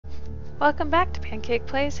Welcome back to Pancake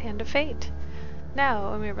Plays Hand of Fate.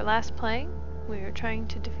 Now, when we were last playing, we were trying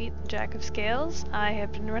to defeat the Jack of Scales. I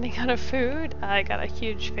have been running out of food. I got a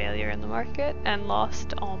huge failure in the market and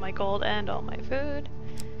lost all my gold and all my food.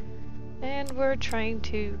 And we're trying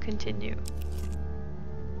to continue.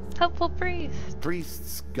 Helpful priest!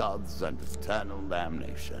 Priests, gods, and eternal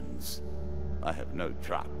damnations. I have no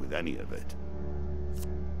truck with any of it.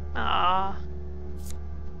 Ah.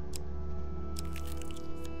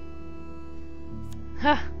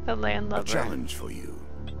 Ha! The landlubber. A challenge for you,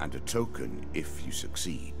 and a token if you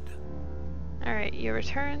succeed. Alright, you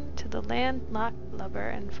return to the landlocked lubber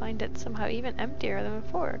and find it somehow even emptier than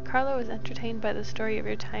before. Carlo is entertained by the story of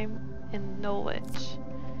your time in Norwich.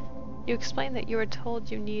 You explain that you were told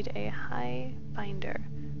you need a high binder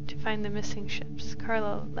to find the missing ships.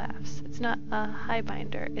 Carlo laughs. It's not a high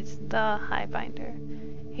binder, it's the high binder.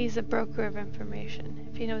 He's a broker of information.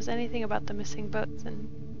 If he knows anything about the missing boats,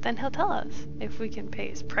 then he'll tell us if we can pay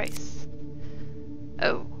his price.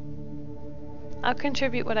 Oh. I'll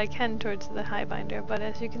contribute what I can towards the high binder, but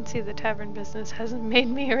as you can see, the tavern business hasn't made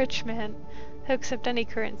me a rich man. He'll accept any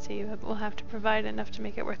currency, but we'll have to provide enough to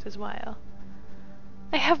make it worth his while.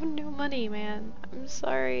 I have no money, man. I'm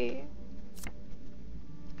sorry.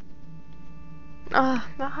 The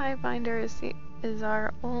high binder is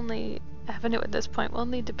our only avenue at this point. We'll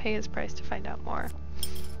need to pay his price to find out more.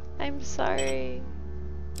 I'm sorry.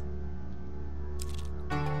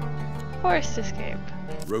 Forced escape.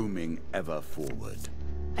 Roaming ever forward.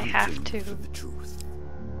 I have hunting to. For the truth.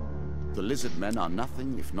 The lizard men are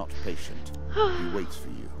nothing if not patient. He waits for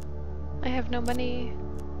you. I have no money.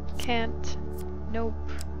 Can't. Nope.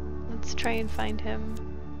 Let's try and find him.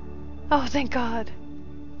 Oh, thank God.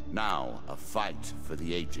 Now, a fight for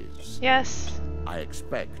the ages. Yes. I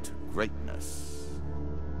expect greatness.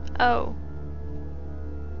 Oh.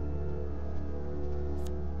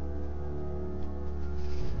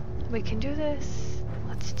 We can do this.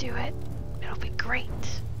 Let's do it. It'll be great.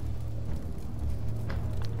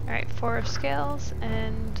 Alright, 4 of scales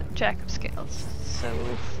and Jack of scales. So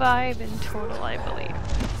 5 in total, I believe.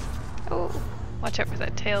 Oh, watch out for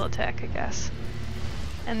that tail attack, I guess.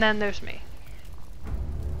 And then there's me.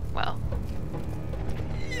 Well.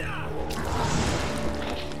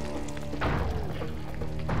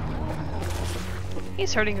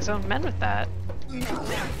 He's hurting his own men with that.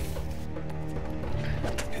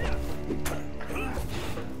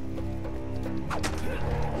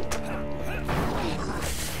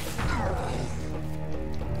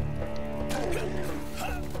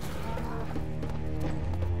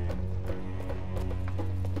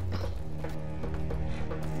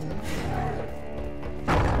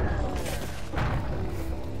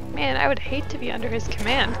 Man, I would hate to be under his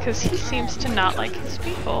command, because he seems to not like his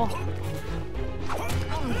people.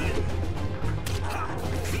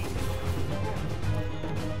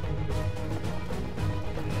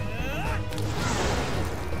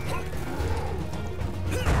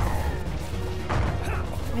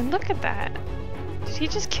 I mean, look at that. Did he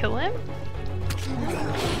just kill him?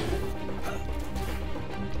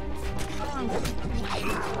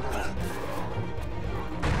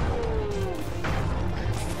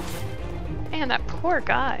 Man, that poor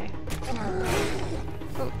guy.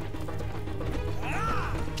 Oh.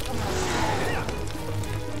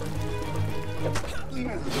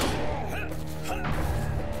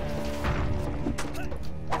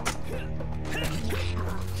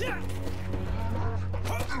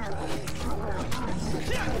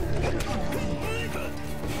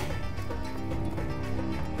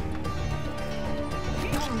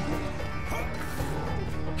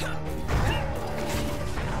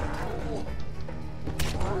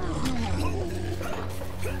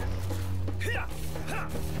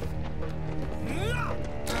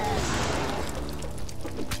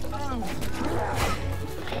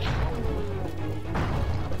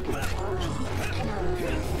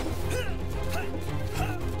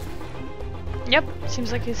 Yep,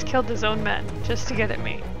 seems like he's killed his own men just to get at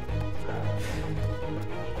me.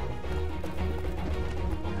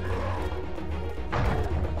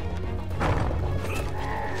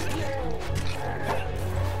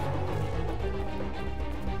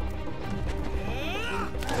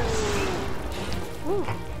 Ooh.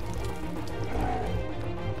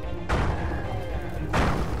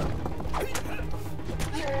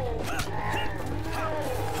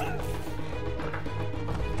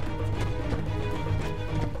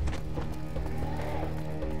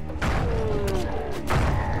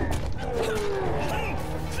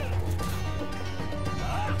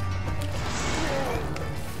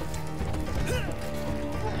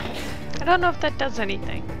 I don't know if that does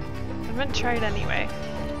anything. I'm gonna try it anyway.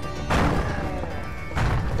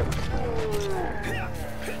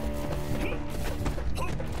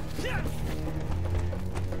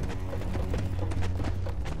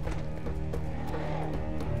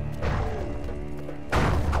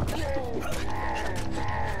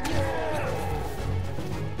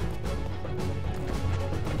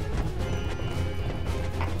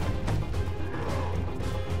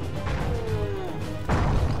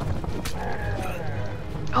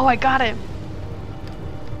 Oh, I got him!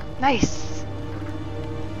 Nice!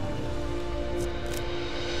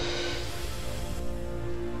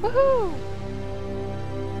 Woohoo!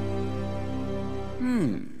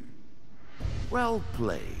 Well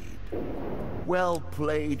played. Well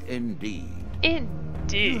played indeed.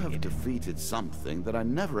 Indeed. You have defeated something that I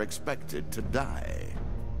never expected to die.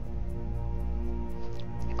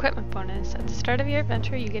 Equipment bonus. At the start of your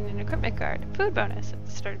adventure, you get an equipment card. Food bonus. At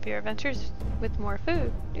the start of your adventures with more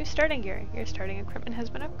food. New starting gear. Your starting equipment has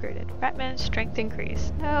been upgraded. Ratman strength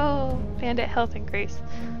increase. No. Bandit health increase.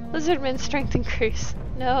 Lizardman strength increase.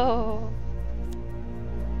 No.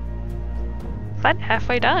 But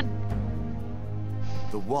halfway done.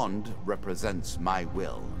 The wand represents my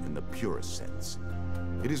will in the purest sense.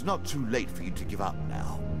 It is not too late for you to give up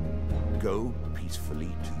now. Go peacefully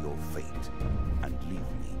to your fate and leave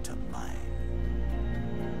me to mine.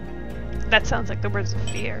 That sounds like the words of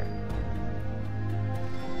fear.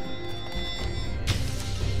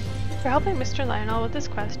 For helping Mr. Lionel with this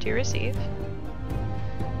quest, you receive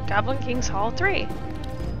Goblin King's Hall 3.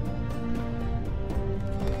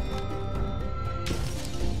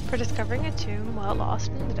 For discovering a tomb while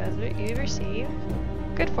lost in the desert, you receive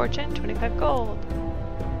Good Fortune, 25 gold.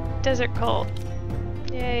 Desert Colt.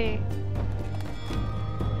 Yay.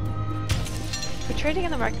 For trading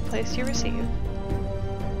in the marketplace, you receive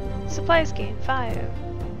Supplies gain 5.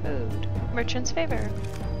 Food. Merchant's Favor.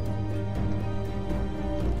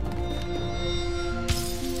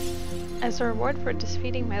 As a reward for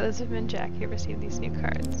defeating my Lizardman Jack, you receive these new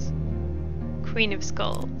cards. Queen of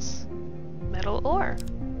Skulls. Metal Ore.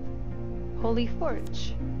 Holy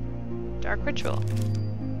Forge. Dark Ritual.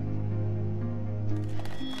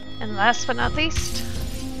 And last but not least,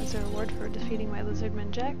 as a reward for defeating my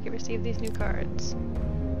Lizardman Jack, you receive these new cards.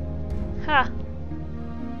 Ha!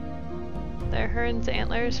 The Heron's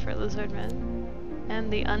Antlers for Lizardman,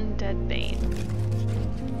 and the Undead Bane.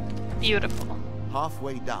 Beautiful.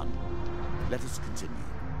 Halfway done. Let us continue.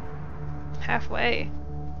 Halfway.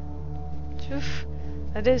 Oof,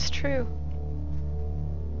 that is true.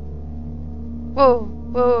 Whoa,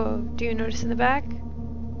 whoa, do you notice in the back?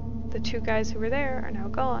 The two guys who were there are now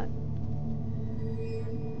gone.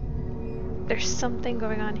 There's something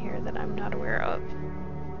going on here that I'm not aware of.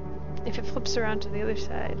 If it flips around to the other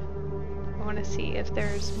side, I want to see if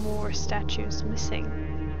there's more statues missing.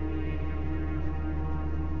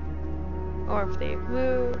 Or if they've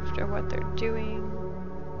moved, or what they're doing.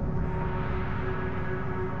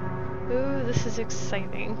 Ooh, this is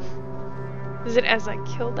exciting. Is it as I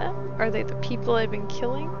kill them? Are they the people I've been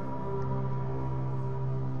killing?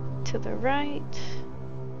 To the right.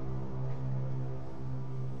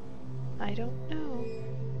 I don't know.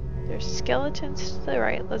 There's skeletons to the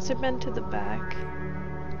right, lizardmen to the back.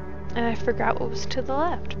 And I forgot what was to the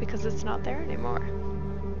left because it's not there anymore.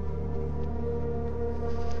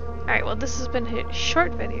 Alright, well this has been a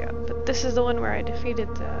short video, but this is the one where I defeated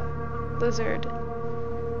the lizard.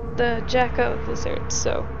 The Jacko lizard,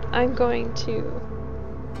 so I'm going to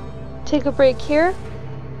take a break here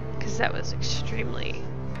because that was extremely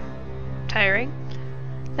tiring.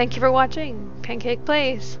 Thank you for watching Pancake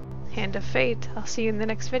Plays. Hand of Fate. I'll see you in the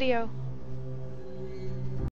next video.